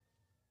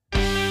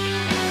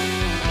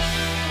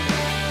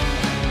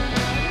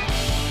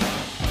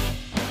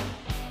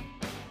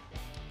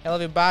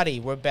Hello, everybody.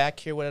 We're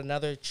back here with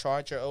another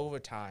Charger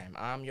Overtime.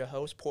 I'm your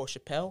host, Paul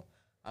Chappelle.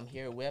 I'm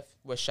here with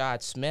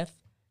Rashad Smith,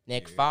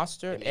 Nick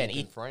Foster, and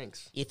Ethan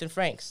Franks. Ethan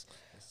Franks.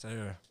 Yes,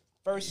 sir.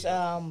 First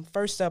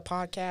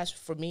podcast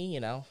for me,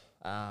 and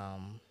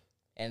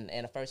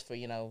a first for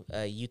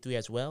you three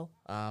as well.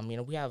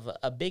 We have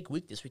a big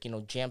week this week,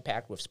 jam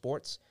packed with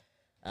sports.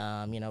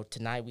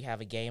 Tonight we have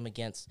a game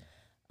against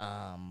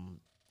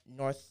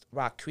North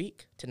Rock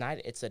Creek. Tonight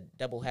it's a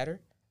doubleheader.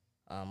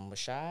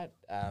 Rashad,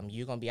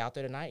 you're gonna be out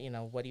there tonight.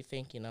 What do you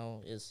think?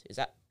 Is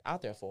that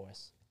out there for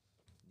us?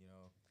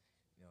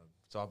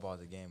 Softball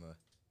is a game of,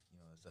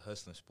 it's a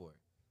hustling sport.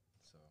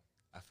 So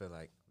I feel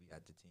like we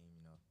got the team.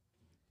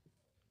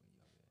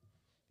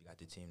 We got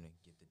the team to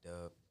get the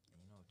dub.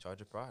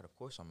 Charger pride. Of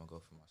course, I'm gonna go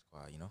for my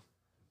squad.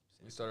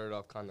 We started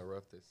off kind of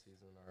rough this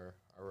season. Our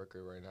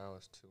record right now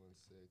is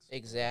 2-6.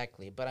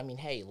 Exactly, but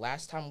hey,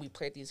 last time we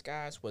played these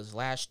guys was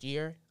last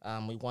year.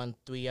 We won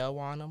 3-0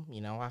 on them.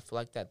 I feel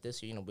like that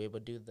this year, we're able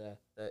to do the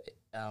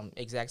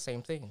exact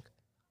same thing.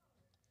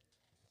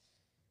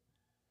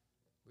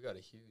 We got a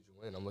huge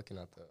win. I'm looking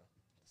at the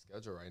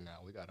schedule right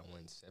now. We got to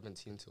win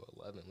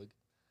 17-11.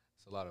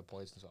 It's a lot of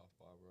points in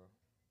softball, bro.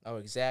 Oh,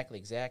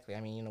 exactly. We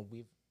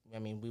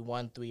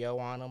won 3-0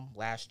 on them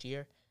last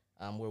year.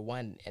 We're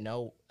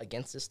 1-0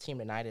 against this team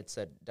tonight. It's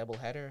a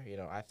doubleheader.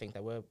 I think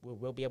that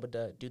we'll be able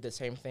to do the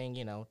same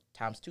thing,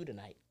 times 2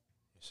 tonight.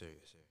 Yes, sir.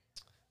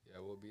 Yeah,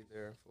 we'll be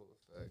there in full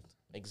effect.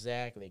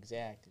 Exactly.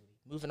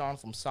 Moving on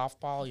from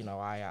softball,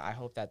 I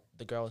hope that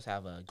the girls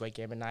have a great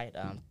game tonight.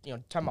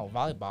 Talking about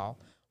volleyball,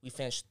 we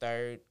finished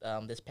third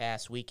this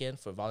past weekend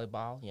for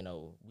volleyball.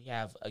 We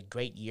have a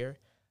great year.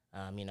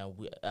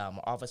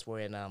 All of us were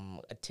in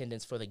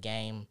attendance for the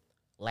game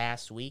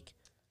last week.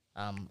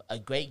 A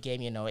great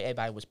game,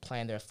 everybody was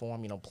playing their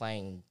form,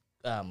 playing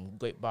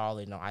great ball.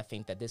 I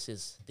think that this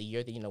is the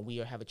year that, we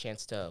have a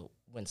chance to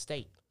win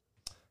state.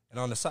 And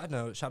on the side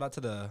note, shout out to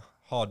the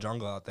Hall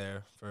Jungle out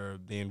there for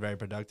being very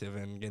productive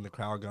and getting the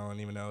crowd going,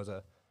 even though it was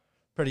a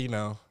pretty,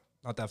 not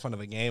that fun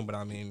of a game, but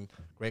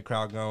great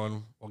crowd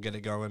going. We'll get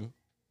it going.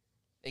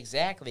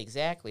 Exactly.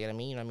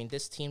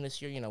 This team this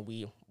year,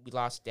 we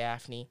lost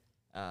Daphne.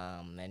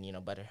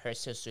 But her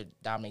sister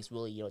Dominic's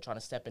really, trying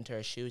to step into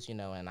her shoes,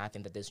 and I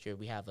think that this year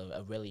we have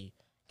a really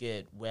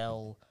good,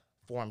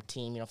 well-formed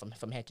team,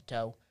 from head to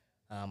toe.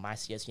 I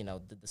see us,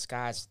 the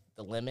sky's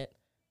the limit.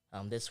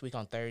 This week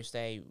on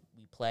Thursday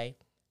we play,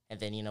 and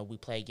then, we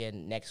play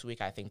again next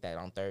week. I think that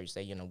on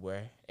Thursday,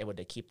 we're able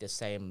to keep this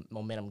same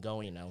momentum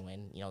going,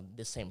 and,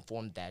 this same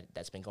form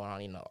that's been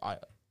going on,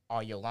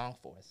 all year long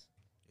for us.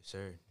 Yes,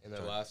 sir. In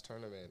the last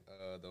tournament,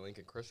 the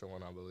Lincoln Christian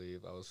one, I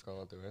believe, I was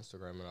scrolling through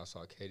Instagram and I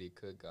saw Katie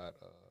Cook got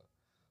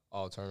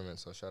all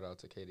tournaments. So shout out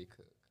to Katie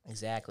Cook.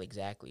 Exactly.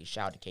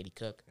 Shout out to Katie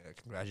Cook. Yeah,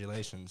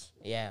 congratulations.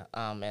 Yeah.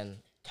 And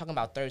talking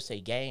about Thursday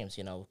games,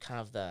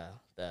 kind of the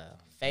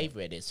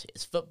favorite is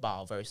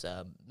football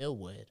versus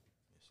Millwood.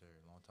 Yes, sir.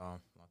 Long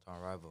time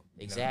rival.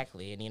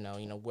 Exactly.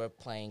 And we're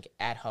playing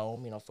at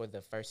home, for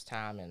the first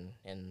time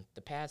in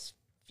the past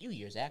few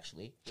years.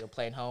 Actually, we're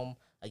playing home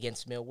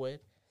against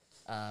Millwood.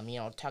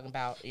 Talking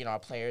about, our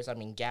players,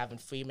 Gavin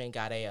Freeman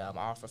got a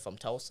offer from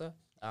Tulsa.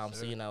 Shout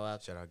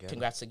out Gavin.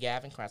 Congrats to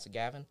Gavin.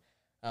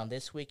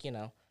 This week, we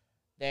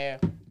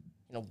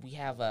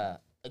have a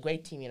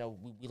great team.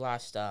 We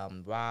lost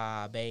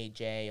Rob,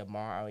 AJ,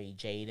 Amari,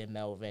 Jaden,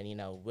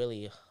 Melvin,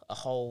 really a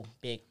whole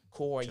big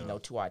core, Joe.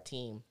 To our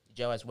team.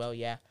 Joe as well,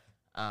 yeah.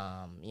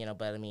 But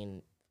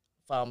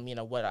from,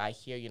 what I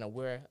hear,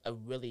 we're a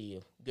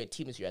really good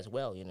team this year as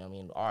well.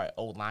 Our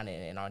O-line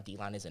and our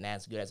D-line isn't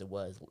as good as it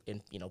was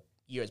in,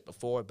 years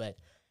before. But,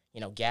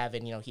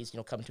 Gavin, he's,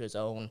 coming to his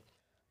own,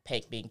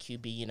 Peck being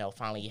QB,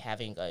 finally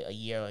having a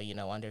year,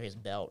 under his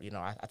belt.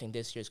 I think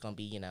this year's going to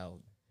be,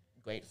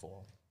 great for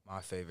him.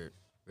 My favorite,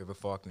 River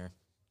Faulkner.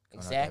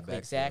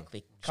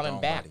 Exactly.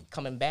 Coming back.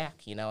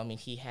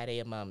 He had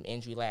a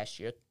injury last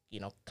year.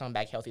 Coming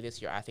back healthy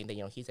this year. I think that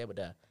he's able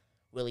to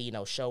really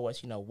show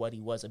us what he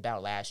was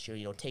about last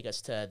year. Take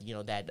us to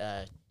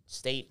that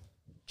state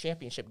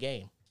championship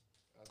game.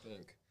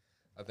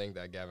 I think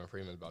that Gavin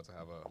Freeman's about to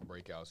have a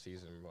breakout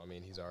season.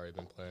 He's already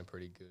been playing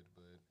pretty good,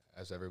 but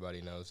as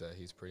everybody knows, that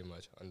he's pretty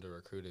much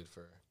under-recruited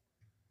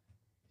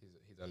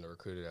he's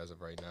under-recruited as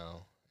of right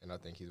now. And I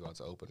think he's about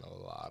to open a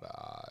lot of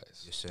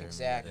eyes. Yes, sir.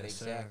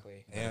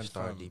 Exactly. And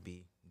star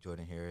DB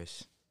Jordan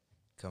Harris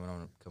coming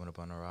up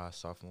on the rise,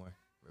 sophomore,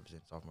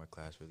 represent sophomore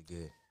class, really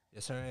good.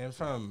 Yes, sir. And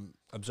from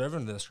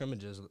observing the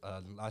scrimmages,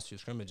 last few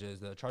scrimmages,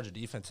 the Charger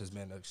defense has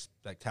been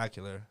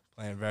spectacular,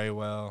 playing very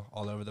well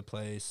all over the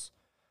place.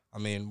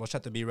 We'll just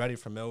have to be ready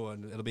for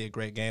Millwood. It'll be a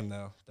great game,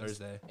 though,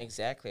 Thursday.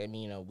 Exactly.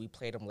 We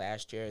played them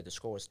last year. The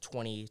score was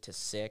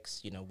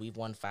 20-6. We've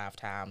won 5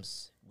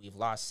 times. We've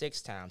lost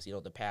 6 times.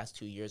 The past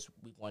 2 years,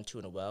 we've won 2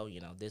 in a row.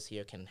 This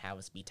year can have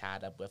us be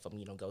tied up with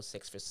them, go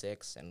 6 for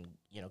 6 and,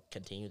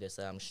 continue this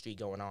streak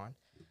going on.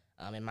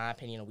 In my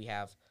opinion, we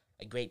have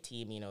a great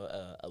team,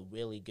 a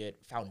really good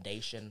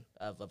foundation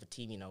of a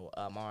team.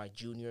 Our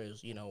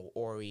juniors,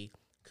 Ori,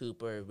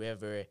 Cooper,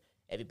 River,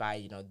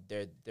 everybody,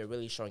 they're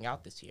really showing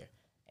out this year.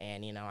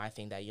 And I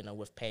think that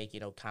with Pake,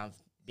 kind of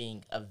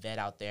being a vet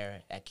out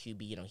there at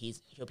QB,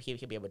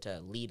 he'll be able to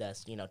lead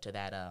us, to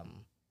that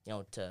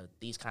to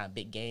these kind of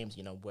big games,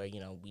 where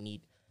we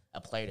need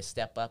a player to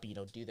step up,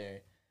 do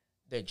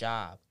their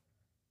job.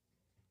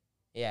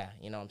 Yeah,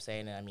 what I'm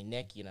saying. And, I mean,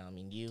 Nick, you.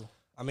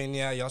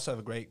 Yeah, you also have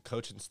a great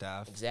coaching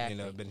staff.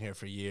 Exactly. Been here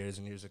for years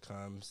and years it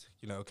comes.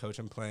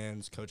 Coaching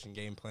plans, coaching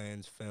game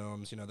plans,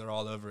 films, they're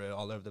all over it,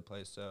 all over the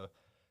place. So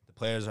the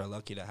players are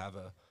lucky to have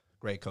a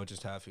great coaching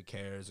staff who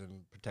cares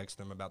and protects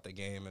them about the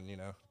game and,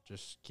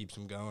 just keeps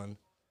them going.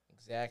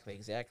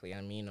 Exactly.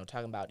 I mean,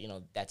 talking about,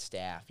 that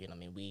staff,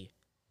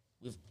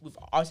 we've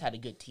always had a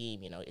good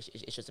team,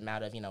 it's just a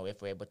matter of,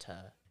 if we're able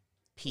to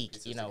peak,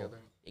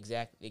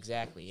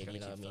 exactly.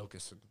 And,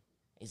 Focusing.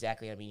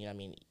 Exactly.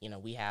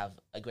 We have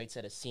a great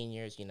set of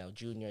seniors,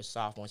 juniors,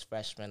 sophomores,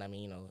 freshmen.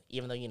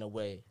 Even though,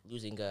 we're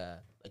losing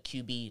a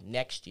QB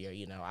next year,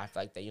 I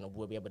feel like that,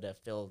 we'll be able to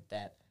fill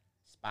that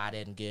spot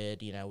in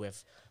good,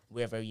 with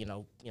whoever,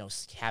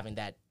 having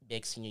that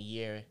big senior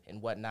year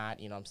and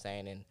whatnot, what I'm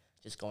saying, and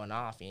just going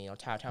off. And,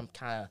 time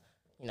kind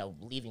of,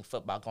 leaving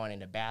football, going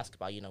into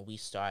basketball, we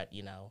start,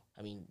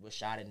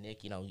 Rashad and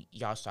Nick,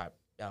 y'all start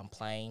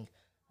playing,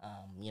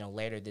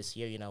 later this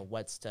year,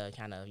 what's to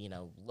kind of,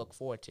 look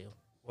forward to.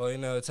 Well,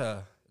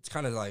 it's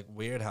kind of like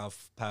weird how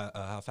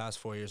fast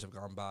 4 years have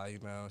gone by.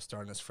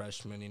 Starting as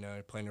freshmen,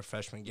 playing your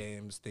freshman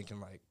games, thinking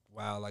like,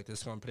 wow, like this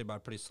is going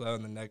pretty slow.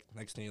 And the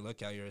next thing you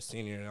look at, you're a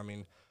senior.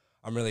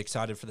 I'm really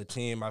excited for the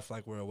team. I feel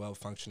like we're a well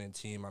functioning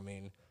team.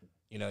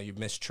 You've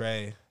missed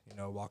Trey.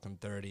 Walking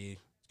 30,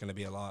 it's going to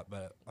be a lot.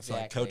 But I feel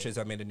like coaches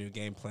have made a new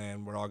game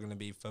plan. We're all going to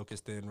be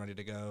focused in, ready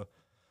to go.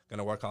 Going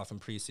to work off in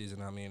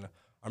preseason.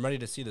 I'm ready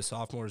to see the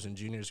sophomores and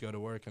juniors go to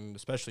work, and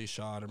especially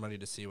Shad. I'm ready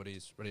to see what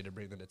he's ready to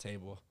bring to the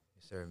table.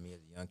 Yes, sir. Me as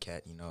a young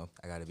cat,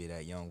 I got to be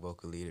that young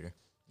vocal leader.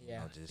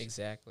 Yeah,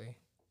 exactly.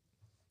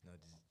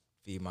 Just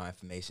feed my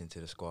information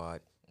to the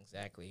squad.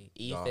 Exactly.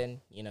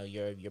 Ethan,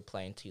 you're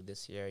playing too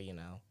this year. You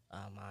and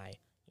Rashad,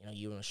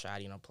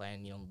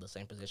 playing, the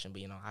same position,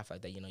 but I feel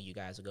like that, you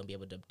guys are gonna be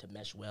able to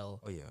mesh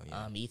well. Oh yeah.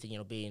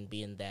 Ethan,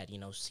 being that,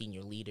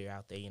 senior leader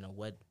out there,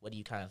 what do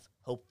you kind of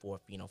hope for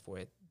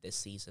this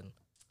season?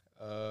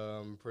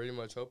 Pretty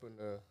much hoping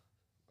to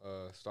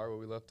start where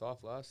we left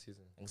off last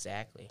season.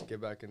 Exactly. Get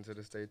back into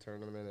the state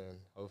tournament and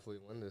hopefully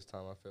win this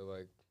time. I feel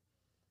like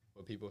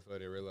what people fail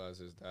to realize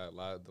is that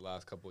the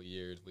last couple of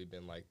years we've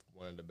been like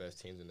one of the best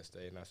teams in the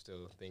state, and I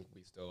still think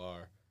we still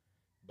are.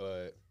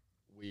 But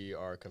we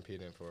are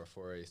competing for a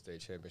 4A state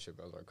championship,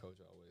 as our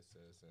coach always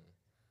says, and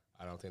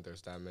I don't think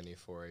there's that many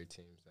 4A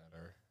teams that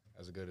are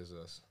as good as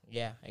us.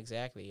 Yeah,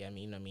 exactly.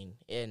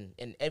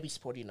 In every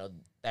sport,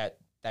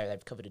 that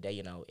I've covered today,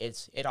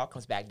 it all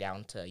comes back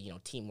down to,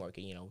 teamwork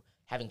and,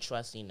 having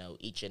trust,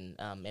 each and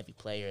every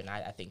player. And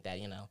I think that,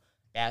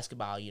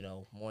 basketball,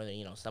 more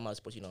than, some other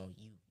sports,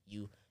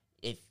 you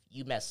if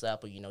you mess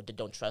up or,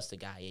 don't trust the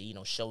guy,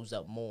 it, shows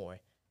up more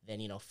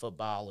than,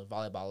 football or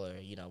volleyball or,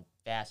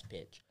 fast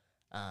pitch.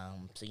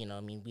 So,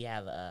 we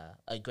have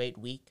a great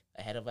week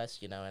ahead of us,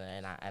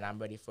 and I'm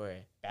ready for,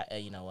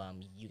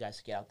 you guys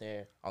to get out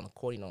there on the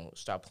court,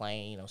 start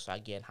playing,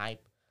 start getting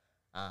hype.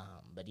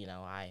 But,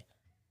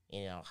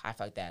 I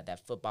feel like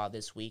that football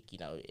this week,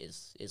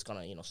 is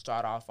gonna,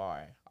 start off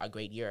our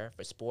great year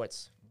for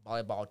sports.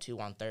 Volleyball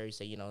too on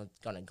Thursday,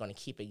 gonna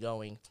keep it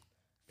going.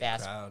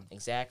 Fast,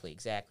 exactly.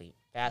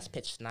 Fast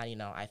pitch tonight,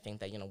 I think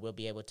that we'll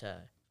be able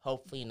to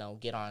hopefully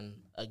get on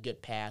a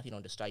good path,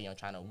 to start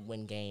trying to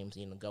win games,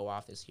 go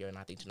off this year. And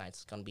I think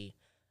tonight's gonna be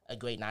a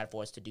great night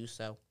for us to do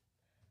so.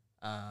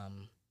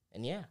 And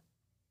yeah,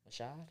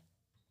 Rashad.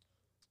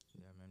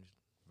 Yeah, man,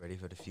 just ready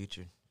for the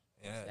future.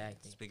 Yeah,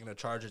 exactly. Speaking of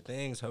Charger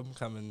things,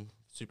 homecoming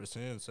super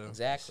soon. So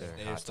exactly,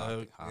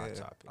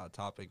 hot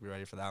topic. Be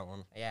ready for that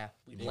one. Yeah,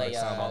 we play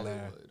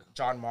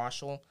John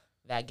Marshall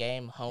that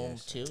game home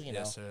too.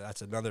 Yes, sir.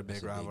 That's another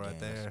big rival right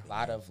there.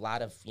 A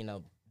lot of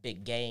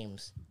big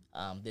games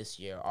this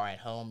year are at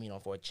home.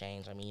 For a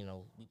change.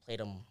 We played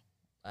them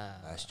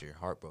last year,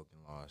 heartbroken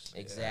loss.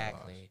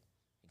 Exactly.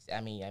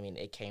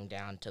 It came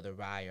down to the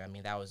wire.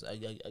 That was a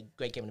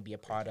great game to be a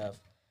part of.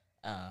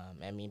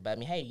 Hey,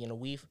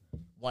 we've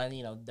won,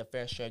 the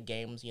fair share of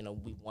games.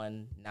 We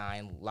won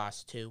 9,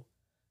 lost 2.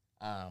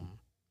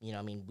 We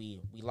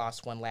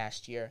lost 1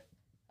 last year.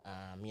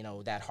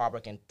 That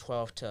heartbreaking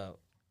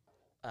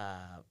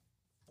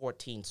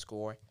 12-14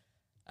 score.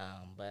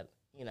 But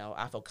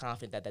I feel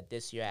confident that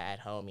this year at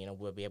home,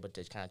 we'll be able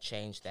to kind of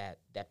change that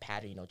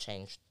pattern,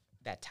 change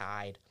that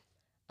tide.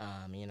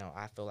 I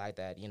feel like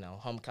that,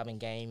 homecoming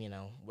game,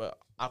 we're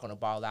all going to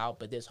ball out.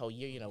 But this whole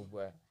year,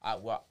 we're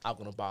all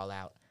going to ball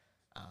out.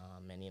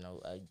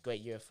 A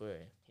great year for,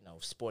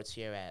 sports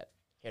here at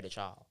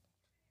Charles.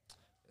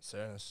 Yes,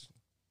 sir.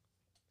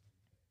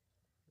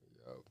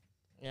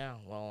 Yeah,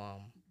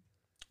 well,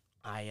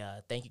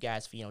 I thank you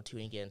guys for,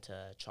 tuning in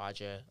to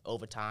Charger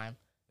Overtime.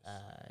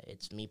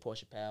 It's me, Paul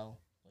Chappelle,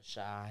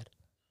 Rashad,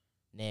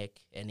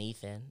 Nick, and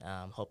Ethan.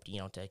 Hope,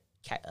 to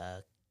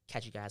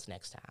catch you guys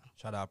next time.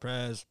 Shout out,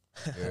 Prez.